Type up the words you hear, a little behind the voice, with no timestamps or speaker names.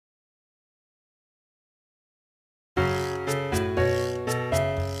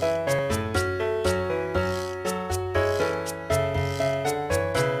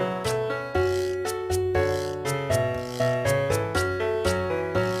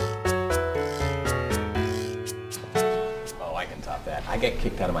I get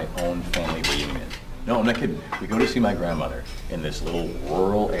kicked out of my own family reunion. No, I'm not kidding. We go to see my grandmother in this little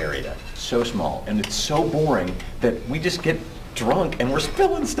rural area, so small, and it's so boring that we just get drunk and we're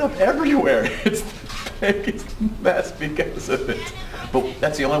spilling stuff everywhere. It's the biggest mess because of it. But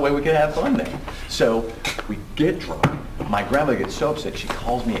that's the only way we can have fun then. So we get drunk. My grandmother gets so upset, she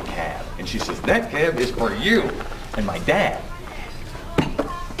calls me a cab. And she says, that cab is for you. And my dad.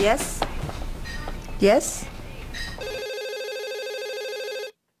 Yes? Yes?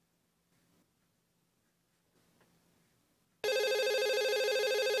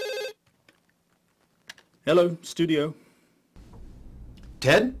 Hello, studio.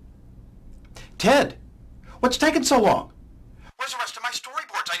 Ted? Ted! What's taking so long? Where's the rest of my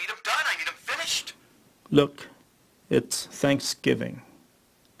storyboards? I need them done. I need them finished. Look, it's Thanksgiving.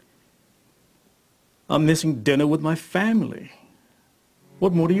 I'm missing dinner with my family.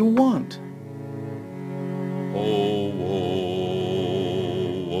 What more do you want? Oh, whoa,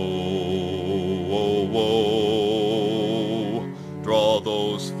 whoa, whoa, whoa, draw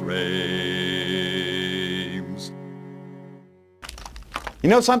those frames. You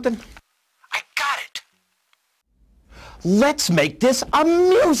know something? I got it. Let's make this a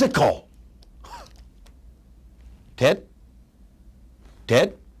musical. Ted?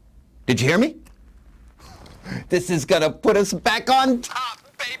 Ted? Did you hear me? This is gonna put us back on top,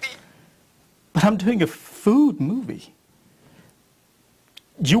 baby. But I'm doing a food movie.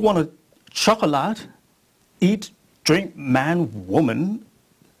 You want a chocolate, eat, drink, man, woman,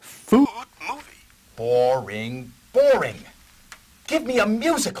 food movie? Boring, boring. Give me a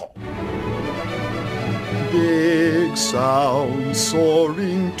musical. Big sounds,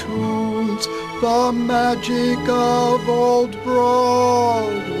 soaring tunes, the magic of old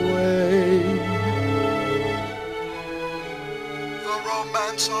Broadway. The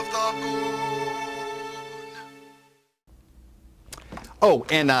romance of the moon. Oh,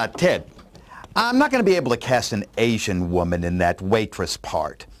 and Ted, I'm not going to be able to cast an Asian woman in that waitress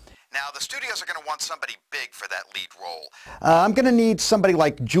part. Now, the studios are going to want somebody big for that lead role. I'm going to need somebody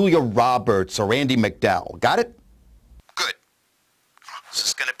like Julia Roberts or Andy McDowell. Got it? Good. This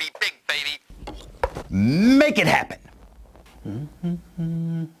is going to be big, baby. Make it happen.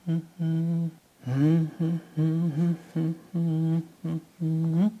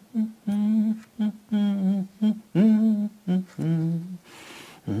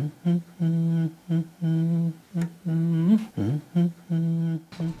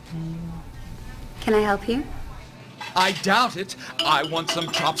 Can I help you? I doubt it. I want some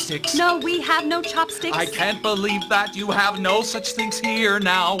chopsticks. No, we have no chopsticks. I can't believe that you have no such things here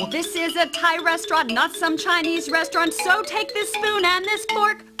now. This is a Thai restaurant, not some Chinese restaurant, so take this spoon and this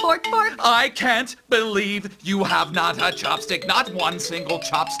fork. Fork. I can't believe you have not a chopstick, not one single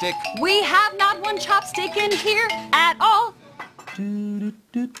chopstick. We have not one chopstick in here at all.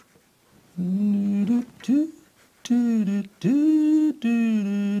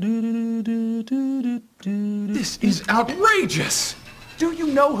 This is outrageous! Do you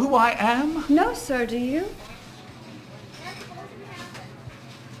know who I am? No, sir, do you?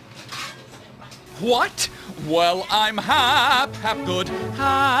 What? Well, I'm Hap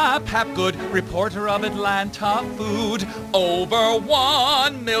Good, reporter of Atlanta Food. Over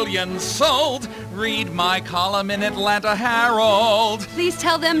 1 million sold. Read my column in Atlanta Herald. Please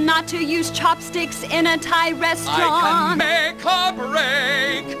tell them not to use chopsticks in a Thai restaurant. I can make a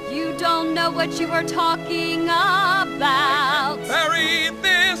break. You don't know what you are talking about. Bury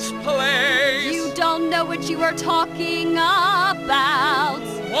this place. You don't know what you are talking about.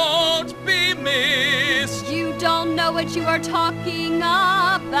 Won't be missed. You don't know what you are talking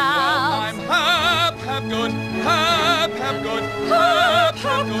about. Well, I'm Hap Good, Hap Good, Hap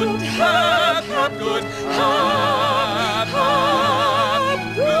Good, Hap Good, Hap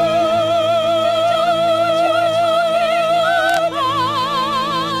good.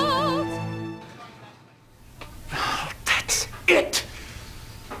 That's it.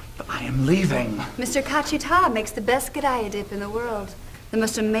 I am leaving. Mr. Kachita makes the best gadaya dip in the world. The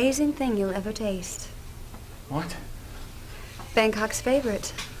most amazing thing you'll ever taste. What? Bangkok's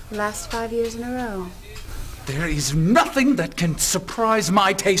favorite. Last 5 years in a row. There is nothing that can surprise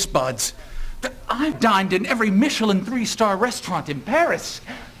my taste buds. I've dined in every Michelin 3-star restaurant in Paris.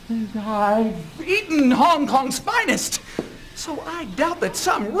 I've eaten Hong Kong's finest. So I doubt that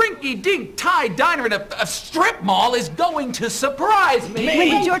some rinky-dink Thai diner in a strip mall is going to surprise me. When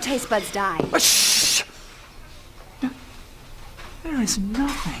did your taste buds die? Shh! There is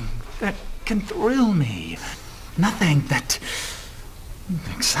nothing that can thrill me. Nothing that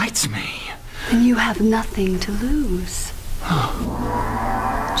excites me. Then you have nothing to lose.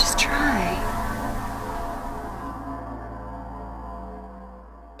 Just try.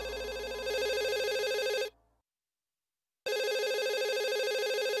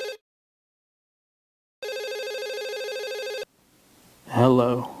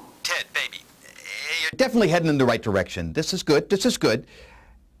 hello. Ted, baby, you're definitely heading in the right direction. This is good, this is good.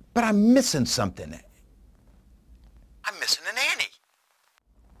 But I'm missing something. I'm missing an Annie.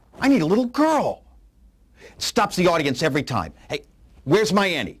 I need a little girl. Stops the audience every time. Hey, where's my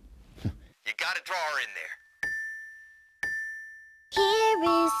Annie? You gotta draw her in there. Here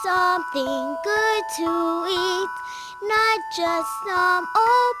is something good to eat, not just some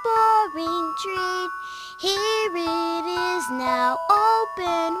old boring treat. Here it is now,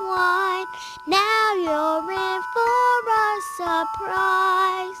 open wide. Now you're in for a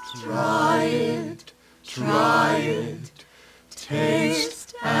surprise. Try it,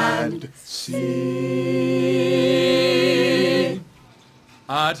 taste and see.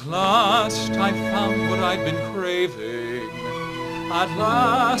 At last I found what I'd been craving. At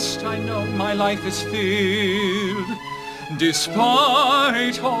last I know my life is filled.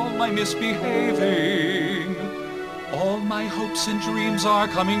 Despite all my misbehaving, all my hopes and dreams are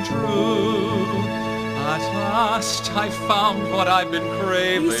coming true. At last I found what I've been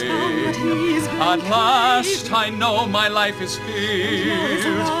craving. At last I know my life is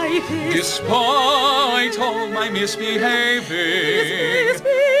filled. Despite all my misbehaving,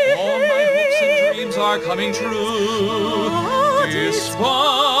 all my hopes and dreams are coming true.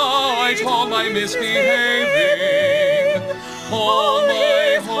 Despite all my misbehaving, all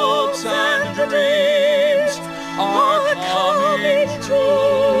my hopes and dreams are coming true.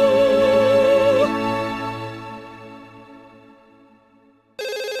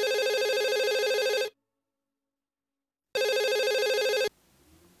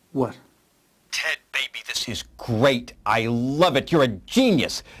 What? Ted, baby, this is great. I love it. You're a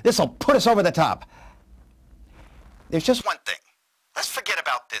genius. This'll put us over the top. There's just one thing. Let's forget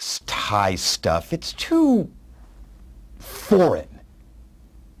about this Thai stuff. It's too foreign.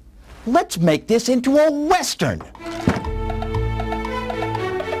 Let's make this into a Western.